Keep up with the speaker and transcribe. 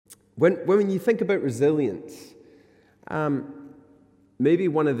When you think about resilience, maybe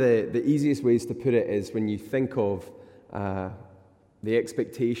one of the easiest ways to put it is when you think of the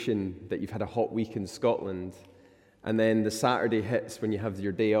expectation that you've had a hot week in Scotland, and then the Saturday hits when you have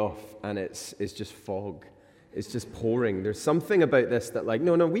your day off, and it's just fog. It's just pouring. There's something about this that, like,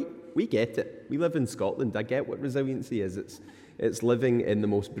 no, we get it. We live in Scotland. I get what resiliency is. It's living in the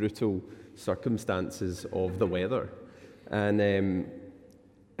most brutal circumstances of the weather. And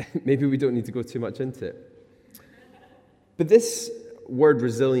maybe we don't need to go too much into it. But this word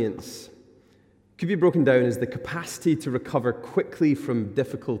resilience could be broken down as the capacity to recover quickly from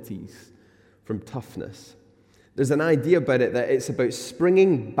difficulties, from toughness. There's an idea about it that it's about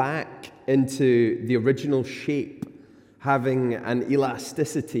springing back into the original shape, having an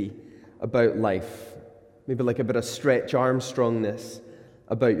elasticity about life, maybe like a bit of Stretch Armstrongness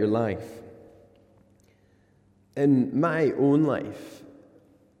about your life. In my own life,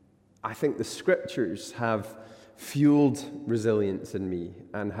 I think the scriptures have fueled resilience in me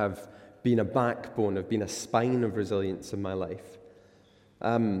and have been a backbone, have been a spine of resilience in my life.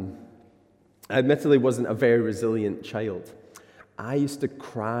 I admittedly wasn't a very resilient child. I used to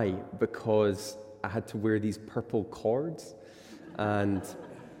cry because I had to wear these purple cords, and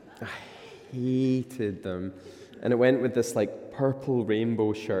I hated them. And it went with this like purple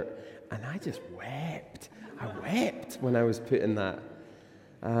rainbow shirt, and I just wept. I wept when I was put in that.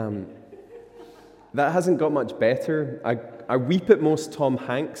 That hasn't got much better. I weep at most Tom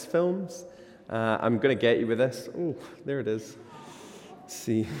Hanks films. I'm going to get you with this. Oh, there it is.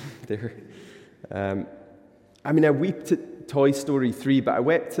 See, there. I wept at Toy Story 3, but I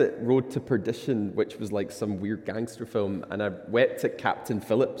wept at Road to Perdition, which was like some weird gangster film, and I wept at Captain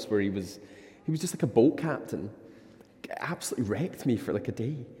Phillips, where he was just like a boat captain. It absolutely wrecked me for like a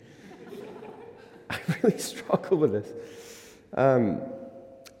day. I really struggle with this.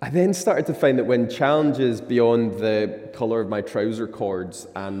 I then started to find that when challenges beyond the color of my trouser cords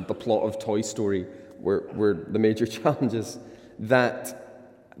and the plot of Toy Story were the major challenges, that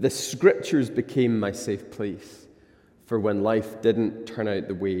the scriptures became my safe place for when life didn't turn out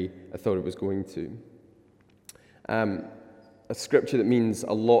the way I thought it was going to. A scripture that means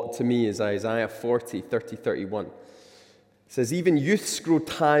a lot to me is Isaiah 40:30-31. It says, "Even youths grow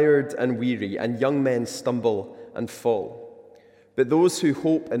tired and weary, and young men stumble and fall. But those who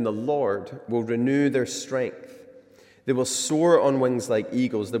hope in the Lord will renew their strength. They will soar on wings like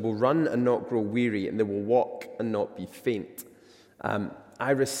eagles. They will run and not grow weary, and they will walk and not be faint."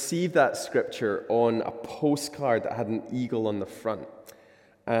 I received that scripture on a postcard that had an eagle on the front.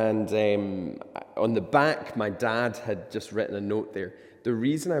 And on the back, my dad had just written a note there. The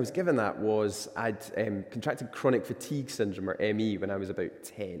reason I was given that was I'd contracted chronic fatigue syndrome, or ME, when I was about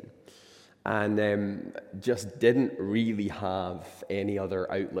 10. And just didn't really have any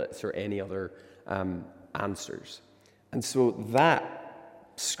other outlets or any other answers. And so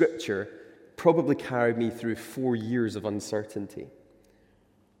that scripture probably carried me through 4 years of uncertainty.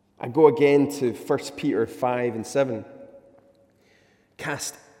 I go again to 1 Peter 5:7.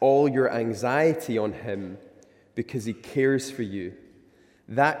 "Cast all your anxiety on him because he cares for you."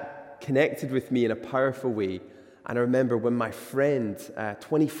 That connected with me in a powerful way. And I remember when my friend,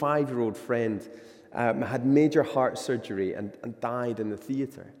 25-year-old friend, had major heart surgery and died in the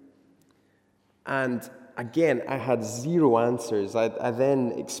theater. And again, I had zero answers. I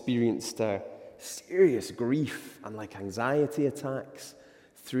then experienced serious grief and like anxiety attacks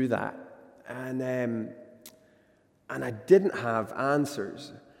through that. And I didn't have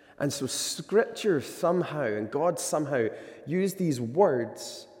answers. And so Scripture somehow, and God somehow, used these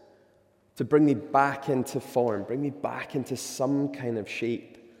words to bring me back into form, bring me back into some kind of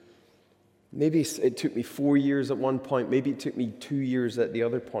shape. Maybe it took me 4 years at one point, maybe it took me 2 years at the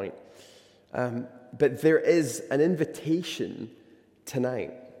other point. But there is an invitation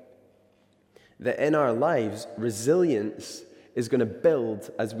tonight that in our lives, resilience is going to build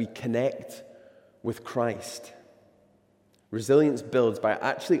as we connect with Christ. Resilience builds by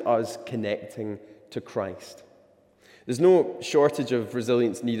actually us connecting to Christ. There's no shortage of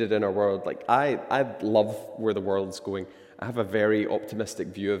resilience needed in our world. Like I love where the world's going. I have a very optimistic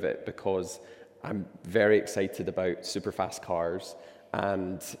view of it because I'm very excited about super fast cars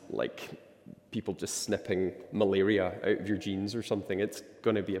and like people just snipping malaria out of your genes or something. It's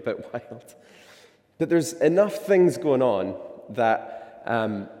going to be a bit wild. But there's enough things going on that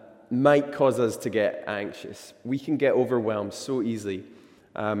might cause us to get anxious. We can get overwhelmed so easily.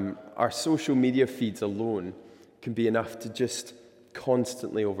 Our social media feeds alone can be enough to just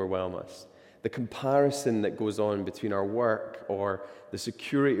constantly overwhelm us. The comparison that goes on between our work or the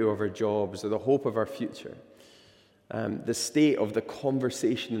security of our jobs or the hope of our future. the state of the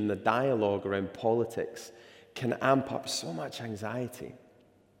conversation and the dialogue around politics can amp up so much anxiety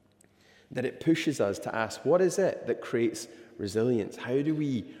that it pushes us to ask, what is it that creates resilience? How do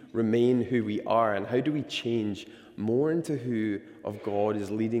we remain who we are, and how do we change more into who of God is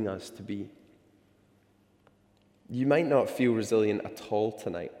leading us to be? You might not feel resilient at all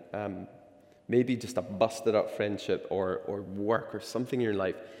tonight. Maybe just a busted up friendship or work or something in your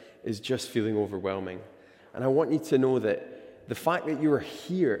life is just feeling overwhelming. And I want you to know that the fact that you are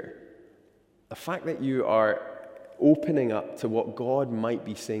here, the fact that you are opening up to what God might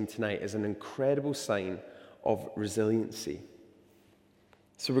be saying tonight is an incredible sign of resiliency.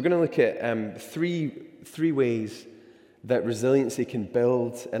 So we're going to look at three ways that resiliency can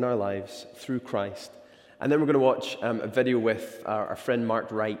build in our lives through Christ. And then we're going to watch a video with our friend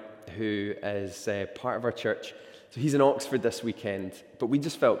Mark Wright, who is part of our church. So he's in Oxford this weekend, but we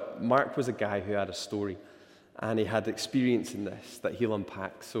just felt Mark was a guy who had a story, and he had experience in this that he'll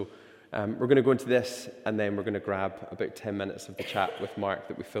unpack. So we're going to go into this, and then we're going to grab about 10 minutes of the chat with Mark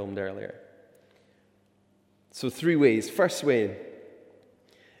that we filmed earlier. So 3 ways. First way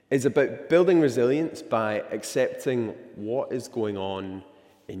is about building resilience by accepting what is going on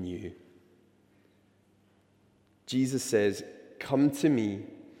in you. Jesus says, "Come to me,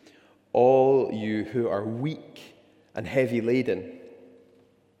 all you who are weak and heavy laden."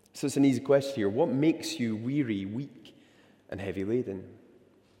 So it's an easy question here. What makes you weary, weak, and heavy laden?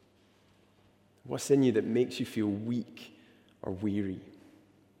 What's in you that makes you feel weak or weary?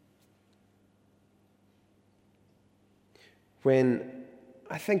 When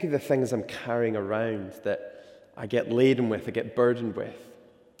I think of the things I'm carrying around that I get laden with, I get burdened with,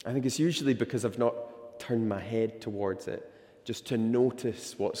 I think it's usually because I've not turned my head towards it, just to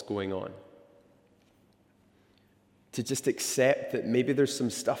notice what's going on. To just accept that maybe there's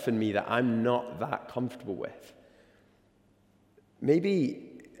some stuff in me that I'm not that comfortable with.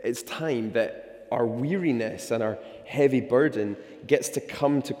 Maybe it's time that our weariness and our heavy burden gets to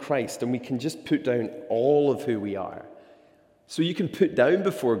come to Christ, and we can just put down all of who we are. So you can put down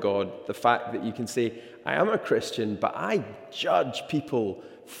before God the fact that you can say, I am a Christian, but I judge people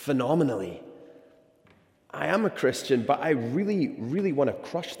phenomenally. I am a Christian, but I really, really want to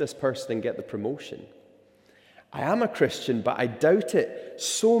crush this person and get the promotion. I am a Christian, but I doubt it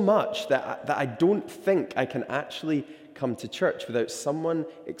so much that I don't think I can actually come to church without someone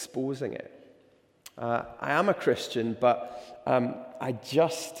exposing it. I am a Christian, but I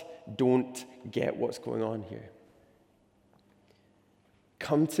just don't get what's going on here.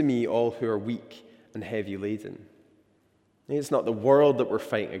 Come to me, all who are weak and heavy laden. It's not the world that we're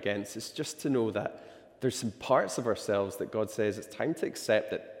fighting against. It's just to know that there's some parts of ourselves that God says it's time to accept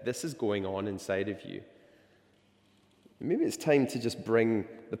that this is going on inside of you. Maybe it's time to just bring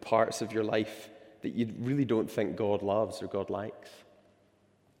the parts of your life that you really don't think God loves or God likes,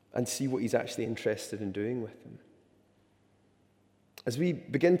 and see what he's actually interested in doing with them. As we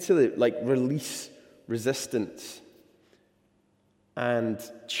begin to release resistance and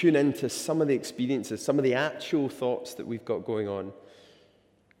tune into some of the experiences, some of the actual thoughts that we've got going on,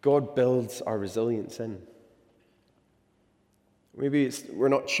 God builds our resilience in. Maybe we're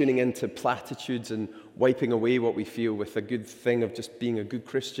not tuning into platitudes and wiping away what we feel with a good thing of just being a good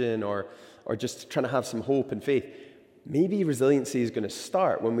Christian or just trying to have some hope and faith. Maybe resiliency is going to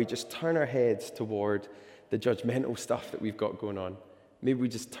start when we just turn our heads toward the judgmental stuff that we've got going on. Maybe we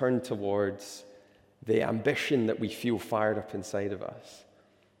just turn towards the ambition that we feel fired up inside of us.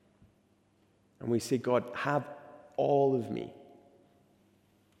 And we say, God, have all of me.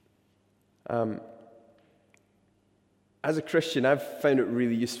 As a Christian, I've found it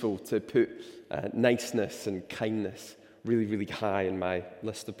really useful to put niceness and kindness really, really high in my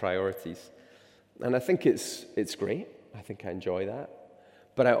list of priorities. And I think it's great. I think I enjoy that.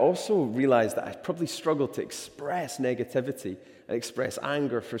 But I also realize that I probably struggle to express negativity and express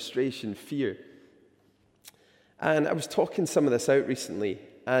anger, frustration, fear. And I was talking some of this out recently,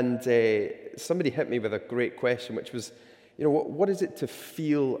 and somebody hit me with a great question, which was, what is it to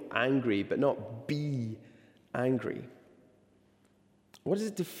feel angry but not be angry? What is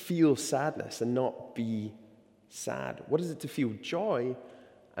it to feel sadness and not be sad? What is it to feel joy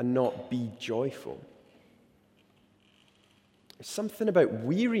and not be joyful? There's something about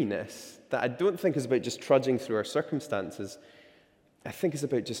weariness that I don't think is about just trudging through our circumstances. I think it's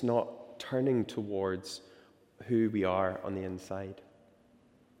about just not turning towards who we are on the inside.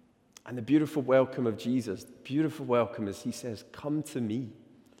 And the beautiful welcome of Jesus, beautiful welcome is he says, come to me,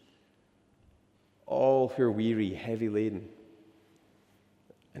 all who are weary, heavy laden.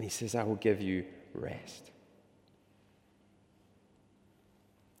 And he says, I will give you rest.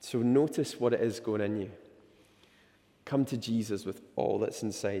 So notice what it is going in you. Come to Jesus with all that's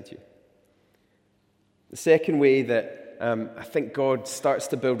inside you. The second way that I think God starts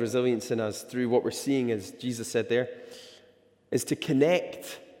to build resilience in us through what we're seeing, as Jesus said there, is to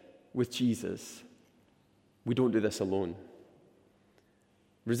connect with Jesus. We don't do this alone.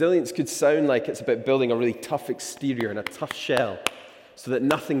 Resilience could sound like it's about building a really tough exterior and a tough shell so that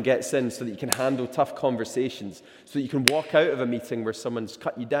nothing gets in, so that you can handle tough conversations, so that you can walk out of a meeting where someone's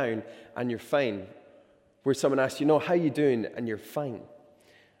cut you down and you're fine, where someone asks you, how you doing? And you're fine.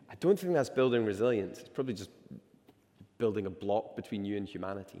 I don't think that's building resilience. It's probably just building a block between you and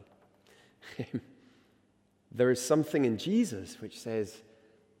humanity. There is something in Jesus which says,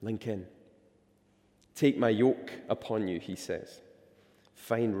 link in. Take my yoke upon you, he says.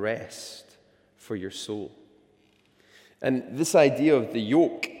 Find rest for your soul. And this idea of the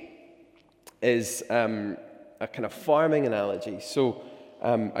yoke is a kind of farming analogy. So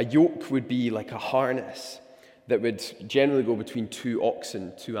a yoke would be like a harness that would generally go between two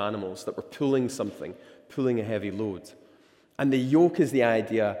oxen, two animals that were pulling something, pulling a heavy load. And the yoke is the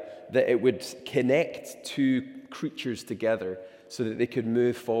idea that it would connect two creatures together so that they could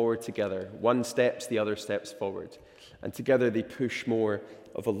move forward together. One steps, the other steps forward. And together they push more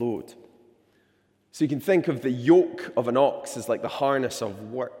of a load. So you can think of the yoke of an ox as like the harness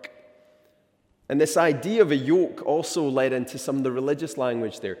of work. And this idea of a yoke also led into some of the religious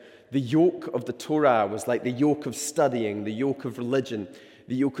language there. The yoke of the Torah was like the yoke of studying, the yoke of religion,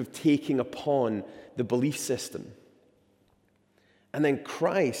 the yoke of taking upon the belief system. And then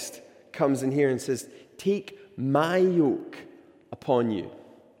Christ comes in here and says, take my yoke upon you.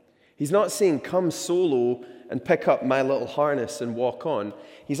 He's not saying, come solo and pick up my little harness and walk on.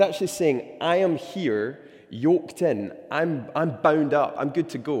 He's actually saying, I am here, yoked in. I'm bound up. I'm good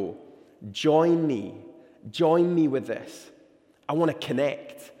to go. Join me. Join me with this. I want to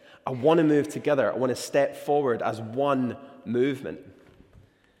connect. I want to move together. I want to step forward as one movement.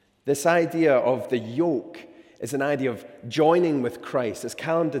 This idea of the yoke is an idea of joining with Christ. As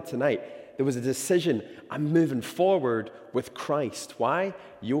Callum did tonight, there was a decision. I'm moving forward with Christ. Why?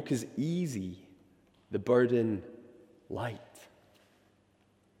 Yoke is easy. The burden light.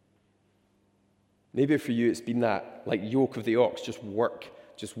 Maybe for you it's been that like yoke of the ox, just work,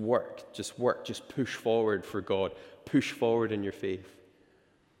 just push forward for God, push forward in your faith.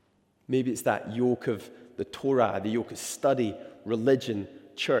 Maybe it's that yoke of the Torah, the yoke of study, religion,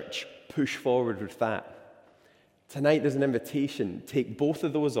 church, push forward with that. Tonight there's an invitation, take both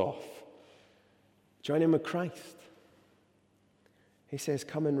of those off. Join in with Christ. He says,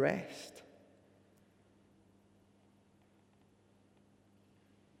 come and rest.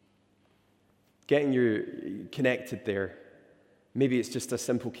 Getting you connected there, maybe it's just a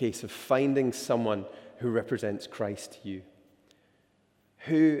simple case of finding someone who represents Christ to you.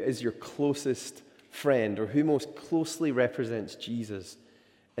 Who is your closest friend, or who most closely represents Jesus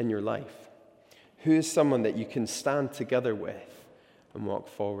in your life? Who is someone that you can stand together with and walk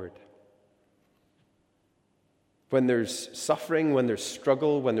forward? When there's suffering, when there's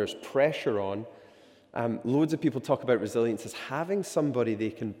struggle, when there's pressure on, loads of people talk about resilience as having somebody they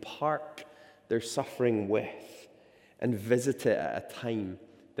can park their suffering with and visit it at a time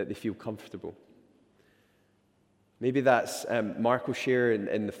that they feel comfortable. Maybe that's Marco share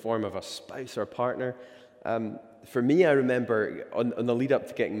in the form of a spouse or a partner. For me, I remember on the lead up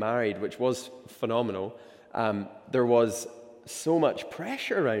to getting married, which was phenomenal, there was so much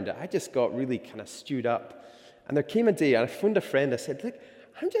pressure around it. I just got really kind of stewed up. And there came a day, and I phoned a friend. I said, look,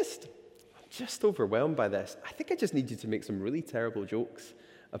 I'm just overwhelmed by this. I think I just need you to make some really terrible jokes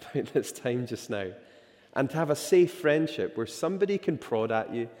about this time just now. And to have a safe friendship where somebody can prod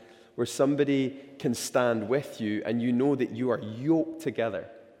at you, where somebody can stand with you, and you know that you are yoked together.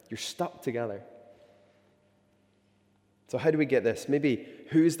 You're stuck together. So how do we get this? Maybe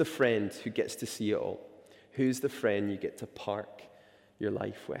who's the friend who gets to see it all? Who's the friend you get to park your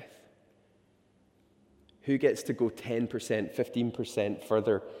life with? Who gets to go 10%, 15%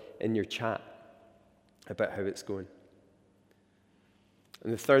 further in your chat about how it's going?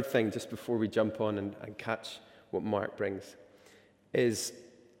 And the third thing, just before we jump on and catch what Mark brings, is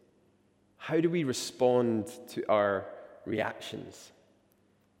how do we respond to our reactions?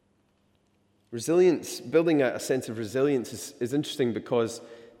 Resilience, building a sense of resilience is interesting because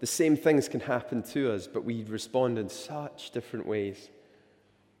the same things can happen to us, but we respond in such different ways.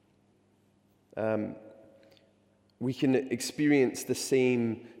 We can experience the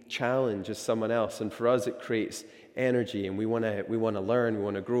same challenge as someone else, and for us it creates energy, and we want to learn, we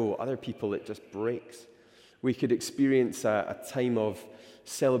want to grow. Other people, it just breaks. We could experience a time of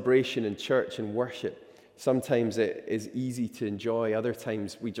celebration in church and worship. Sometimes it is easy to enjoy. Other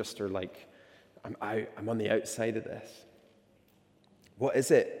times we just are like, I'm on the outside of this. What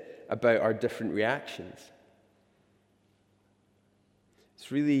is it about our different reactions?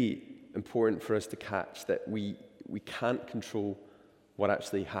 It's really important for us to catch that we can't control what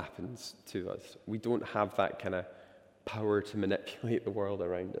actually happens to us. We don't have that kind of power to manipulate the world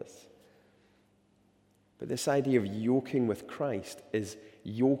around us. But this idea of yoking with Christ is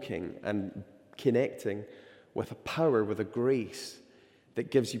yoking and connecting with a power, with a grace that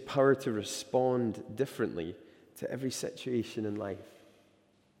gives you power to respond differently to every situation in life.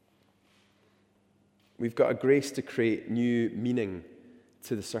 We've got a grace to create new meaning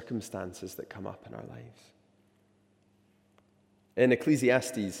to the circumstances that come up in our lives. In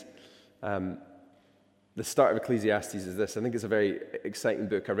Ecclesiastes, the start of Ecclesiastes is this. I think it's a very exciting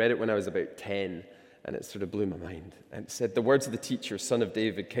book. I read it when I was about 10, and it sort of blew my mind. And it said, the words of the teacher, son of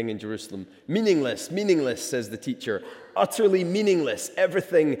David, king in Jerusalem, meaningless, meaningless, says the teacher, utterly meaningless.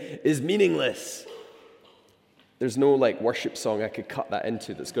 Everything is meaningless. There's no worship song I could cut that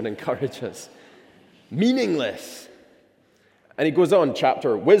into that's going to encourage us. Meaningless. And he goes on,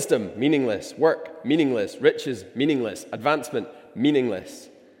 chapter, wisdom, meaningless. Work, meaningless. Riches, meaningless. Advancement, meaningless.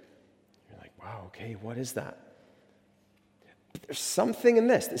 You're like, wow, okay, what is that? But there's something in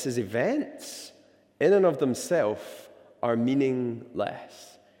this. This is events in and of themselves are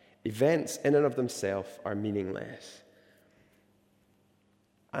meaningless. Events in and of themselves are meaningless.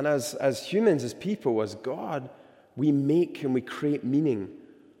 And as humans, as people, as God, we make and we create meaning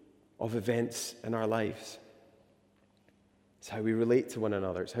of events in our lives. It's how we relate to one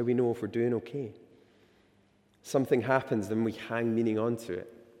another. It's how we know if we're doing okay. Something happens, then we hang meaning onto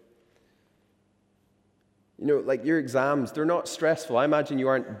it. You know, like your exams, they're not stressful. I imagine you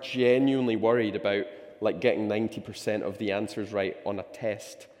aren't genuinely worried about getting 90% of the answers right on a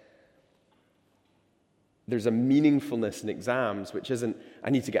test. There's a meaningfulness in exams, which isn't,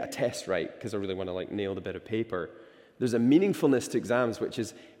 I need to get a test right because I really want to nail the bit of paper. There's a meaningfulness to exams, which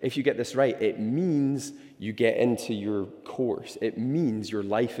is, if you get this right, it means you get into your course. It means your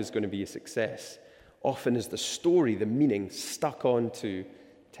life is going to be a success. Often is the story, the meaning, stuck onto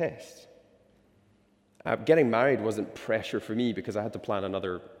tests. Getting married wasn't pressure for me because I had to plan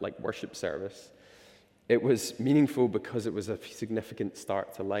another worship service. It was meaningful because it was a significant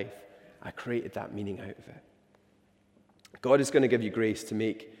start to life. I created that meaning out of it. God is going to give you grace to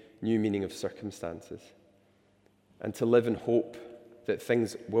make new meaning of circumstances and to live in hope that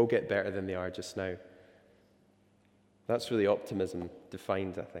things will get better than they are just now. That's really optimism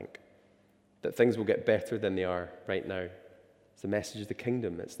defined, I think. That things will get better than they are right now. It's the message of the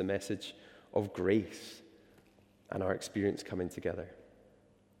kingdom. It's the message of grace and our experience coming together.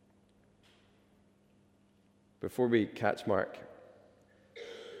 Before we catch Mark,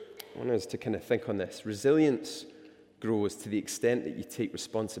 I want us to kind of think on this. Resilience grows to the extent that you take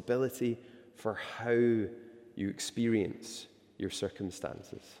responsibility for how you experience your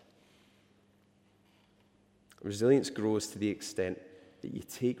circumstances. Resilience grows to the extent that you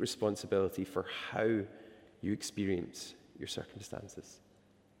take responsibility for how you experience your circumstances.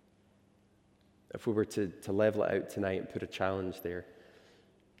 If we were to level it out tonight and put a challenge there,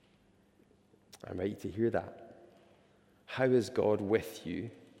 I invite you to hear that. How is God with you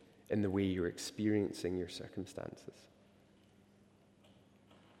in the way you're experiencing your circumstances?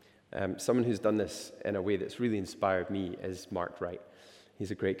 Someone who's done this in a way that's really inspired me is Mark Wright.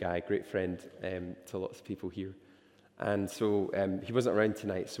 He's a great guy, great friend to lots of people here. And so he wasn't around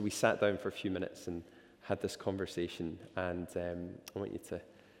tonight, so we sat down for a few minutes and had this conversation. And I want you to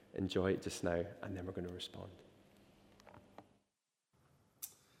enjoy it just now, and then we're going to respond.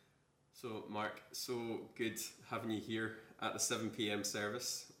 So, Mark, so good having you here at the 7 p.m.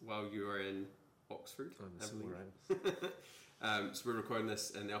 service while you are in Oxford. So we're recording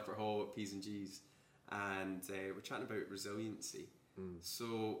this in the upper hall at P's and G's, and we're chatting about resiliency.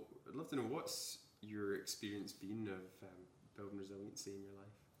 So I'd love to know, what's your experience been of building resiliency in your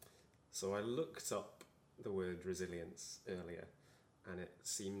life? So I looked up the word resilience earlier, and it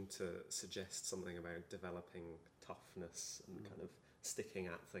seemed to suggest something about developing toughness and kind of sticking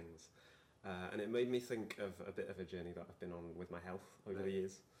at things. And it made me think of a bit of a journey that I've been on with my health over the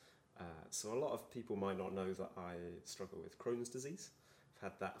years. So a lot of people might not know that I struggle with Crohn's disease. I've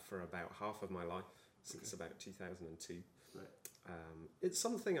had that for about half of my life, since about 2002. Right. It's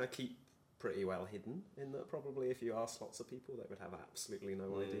something I keep pretty well hidden, in that probably if you ask lots of people, they would have absolutely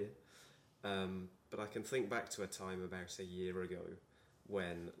no idea. But I can think back to a time about a year ago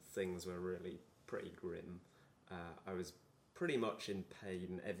when things were really pretty grim. I was pretty much in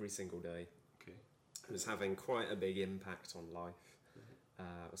pain every single day. Okay. It was having quite a big impact on life.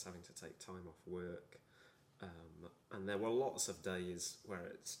 I was having to take time off work. And there were lots of days where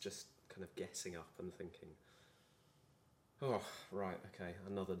it's just kind of getting up and thinking, oh, right, okay,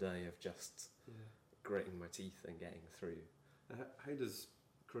 another day of just gritting my teeth and getting through. How does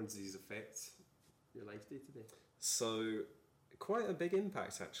Crohn's disease affect your life day to day? So, quite a big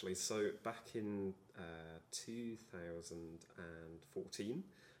impact actually. So, back in 2014,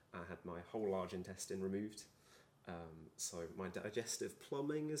 I had my whole large intestine removed. So, my digestive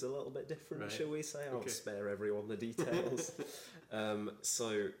plumbing is a little bit different, Right. shall we say? I'll Okay. spare everyone the details.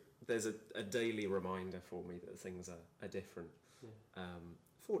 So, there's a daily reminder for me that things are different. Yeah.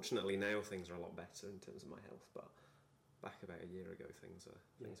 Fortunately, now things are a lot better in terms of my health, but back about a year ago, things were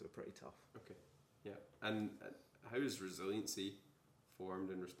pretty tough. Okay. Yeah. And how is resiliency formed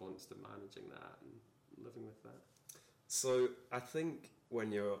in response to managing that and living with that? So I think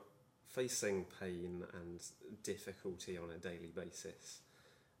when you're facing pain and difficulty on a daily basis,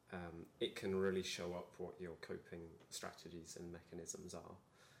 it can really show up what your coping strategies and mechanisms are.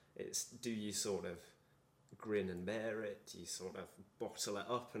 It's, do you sort of grin and bear it? Do you sort of bottle it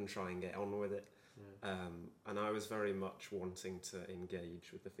up and try and get on with it? Yeah. And I was very much wanting to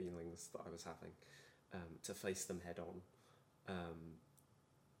engage with the feelings that I was having, to face them head on.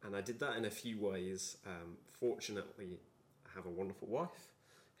 And I did that in a few ways. Fortunately, I have a wonderful wife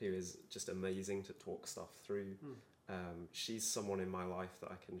who is just amazing to talk stuff through. She's someone in my life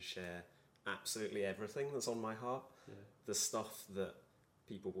that I can share absolutely everything that's on my heart. Yeah. The stuff that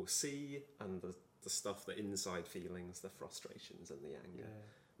people will see and the stuff, the inside feelings, the frustrations and the anger.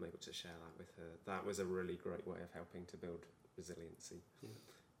 Yeah. I'm able to share that with her. That was a really great way of helping to build resiliency. Yeah.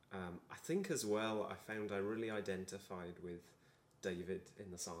 I think as well, I found I really identified with David in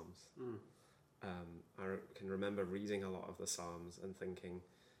the Psalms. I can remember reading a lot of the Psalms and thinking,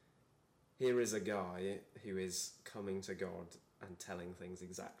 here is a guy who is coming to God and telling things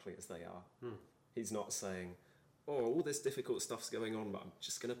exactly as they are. He's not saying, oh, all this difficult stuff's going on, but I'm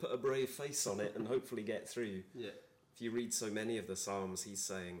just going to put a brave face on it and hopefully get through. Yeah. If you read so many of the Psalms, he's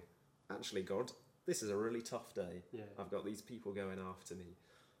saying, actually, God, this is a really tough day. Yeah. I've got these people going after me,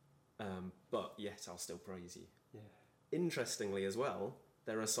 but yet I'll still praise you. Yeah. Interestingly as well,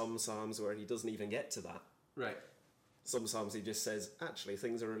 there are some Psalms where he doesn't even get to that. Right. Some Psalms he just says, actually,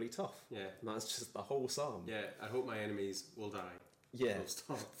 things are really tough. Yeah. And that's just the whole Psalm. Yeah. I hope my enemies will die. Yeah, Full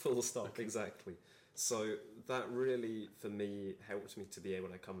stop. full stop, exactly. So that really, for me, helped me to be able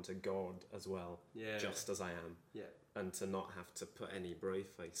to come to God as well, Yeah. just as I am, Yeah. and to not have to put any brave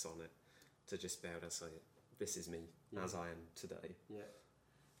face on it, to just be able to say, this is me, Yeah. as I am today. Yeah.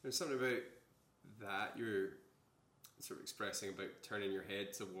 There's something about that you're sort of expressing about turning your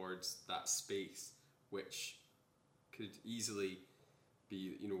head towards that space, which could easily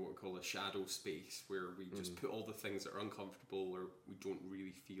be, what we call a shadow space, where we just put all the things that are uncomfortable or we don't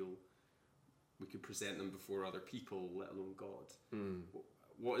really feel we could present them before other people, let alone God.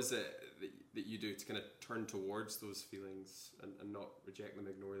 What is it that you do to kind of turn towards those feelings and not reject them,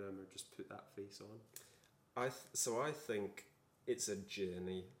 ignore them, or just put that face on? So I think it's a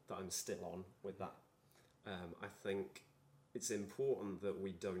journey that I'm still on with that. I think it's important that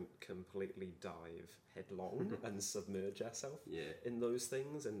we don't completely dive headlong and submerge ourselves in those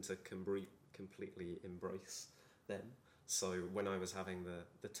things, and to completely embrace them. So when I was having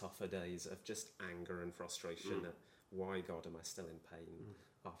the tougher days of just anger and frustration at why, God, am I still in pain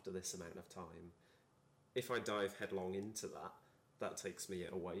after this amount of time, if I dive headlong into that takes me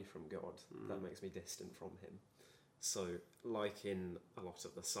away from God. That makes me distant from him. So like in a lot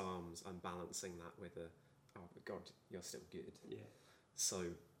of the Psalms, I'm balancing that with oh, but God, you're still good. Yeah. So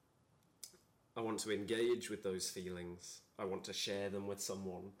I want to engage with those feelings. I want to share them with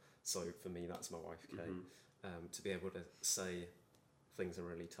someone. So for me, that's my wife, Kay. To be able to say things are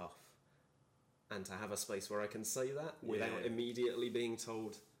really tough, and to have a space where I can say that without immediately being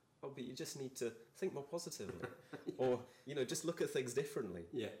told, oh, but you just need to think more positively, or just look at things differently.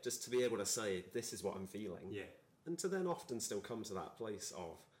 Yeah. Just to be able to say, this is what I'm feeling. Yeah. And to then often still come to that place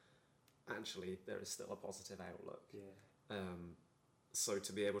of, actually, there is still a positive outlook. Yeah. So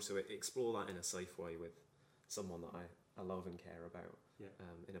to be able to explore that in a safe way with someone that I love and care about,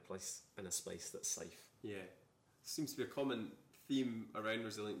 in a place and a space that's safe. Yeah. Seems to be a common theme around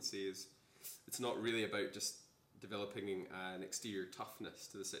resiliency is it's not really about just developing an exterior toughness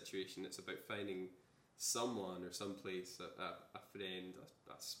to the situation. It's about finding someone or someplace, a friend,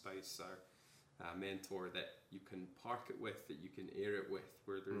 a spouse, or a mentor that you can park it with, that you can air it with,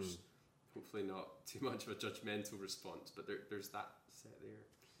 where there's hopefully not too much of a judgmental response, but there's that set there.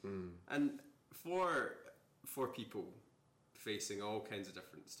 And for people facing all kinds of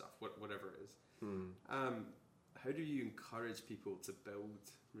different stuff, whatever it is, how do you encourage people to build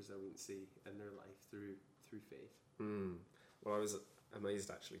resiliency in their life through faith? Well, I was amazed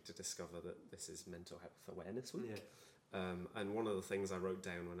actually to discover that this is Mental Health Awareness Week. Yeah. And one of the things I wrote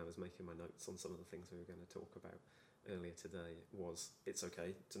down when I was making my notes on some of the things we were going to talk about earlier today was it's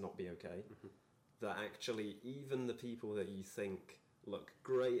okay to not be okay. Mm-hmm. That actually even the people that you think look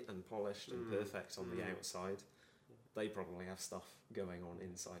great and polished and perfect on the outside, they probably have stuff going on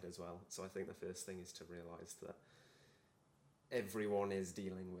inside as well. So I think the first thing is to realise that everyone is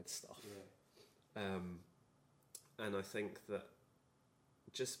dealing with stuff. Yeah. And I think that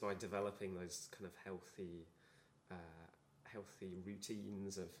just by developing those kind of healthy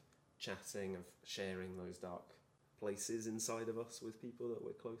routines of chatting, of sharing those dark places inside of us with people that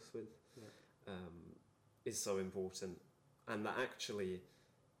we're close with, is so important. And that actually,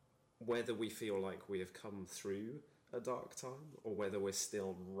 whether we feel like we have come through a dark time or whether we're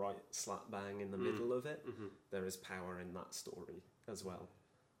still right slap bang in the middle of it, there is power in that story as well.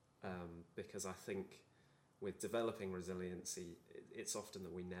 Because I think with developing resiliency, it's often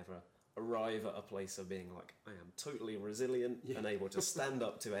that we never arrive at a place of being like, I am totally resilient and able to stand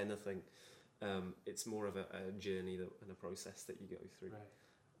up to anything. It's more of a journey and a process that you go through.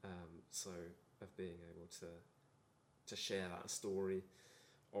 Right. So of being able to share that story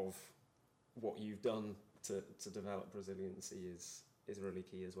of what you've done to develop resiliency is really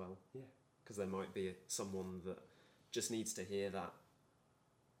key as well. Yeah. Because there might be someone that just needs to hear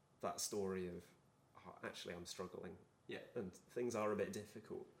that story of, oh, actually I'm struggling. Yeah. And things are a bit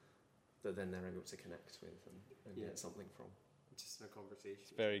difficult, that then they're able to connect with and get something from. Just in a conversation.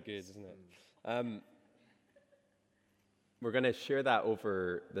 It's very good, isn't it? We're going to share that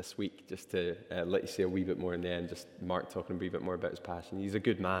over this week just to let you see a wee bit more in the end, just Mark talking a wee bit more about his passion. He's a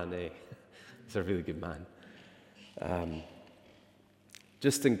good man, eh? He's a really good man.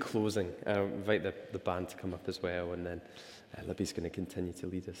 Just in closing, I'll invite the band to come up as well, and then Libby's going to continue to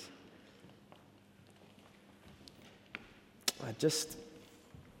lead us. I just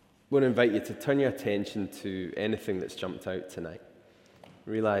want to invite you to turn your attention to anything that's jumped out tonight.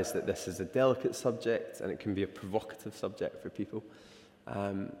 Realize that this is a delicate subject and it can be a provocative subject for people,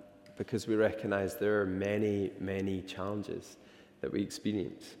 because we recognize there are many, many challenges that we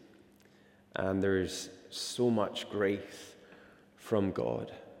experience. And there's so much grace from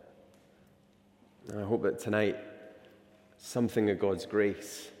God. And I hope that tonight something of God's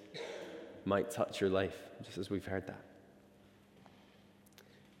grace might touch your life, just as we've heard that.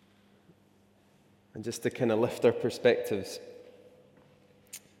 And just to kind of lift our perspectives,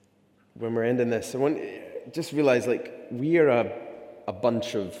 when we're ending this, I want just realize, like, we are a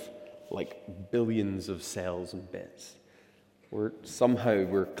bunch of, like, billions of cells and bits. We're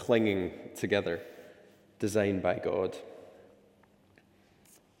clinging together, designed by God.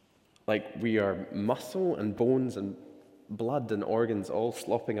 Like, we are muscle and bones and blood and organs all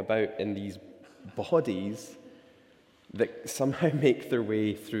slopping about in these bodies that somehow make their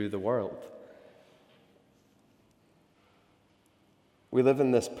way through the world. We live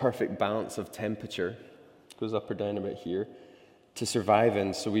in this perfect balance of temperature, goes up or down about here, to survive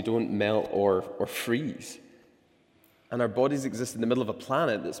in so we don't melt or freeze. And our bodies exist in the middle of a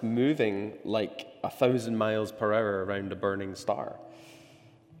planet that's moving like 1,000 miles per hour around a burning star.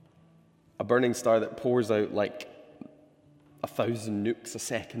 A burning star that pours out like 1,000 nukes a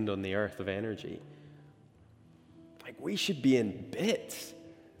second on the Earth of energy. Like, we should be in bits.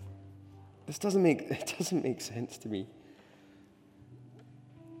 It doesn't make sense to me.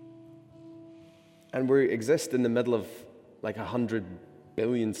 And we exist in the middle of like 100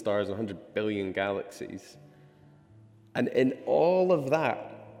 billion stars, 100 billion galaxies. And in all of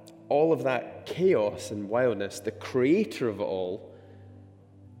that chaos and wildness, the creator of it all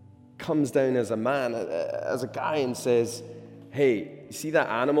comes down as a man, as a guy, and says, hey, you see that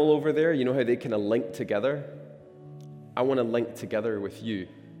animal over there? You know how they kind of link together? I want to link together with you.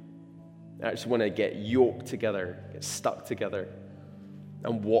 I actually want to get yoked together, get stuck together,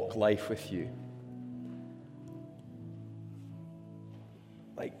 and walk life with you.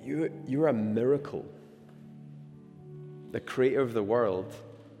 Like, you're a miracle. The creator of the world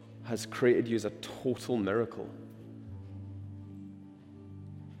has created you as a total miracle.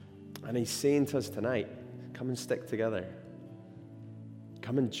 And he's saying to us tonight, come and stick together.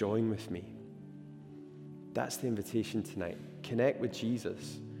 Come and join with me. That's the invitation tonight. Connect with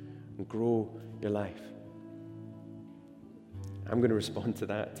Jesus and grow your life. I'm going to respond to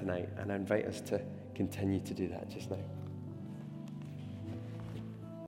that tonight, and I invite us to continue to do that just now.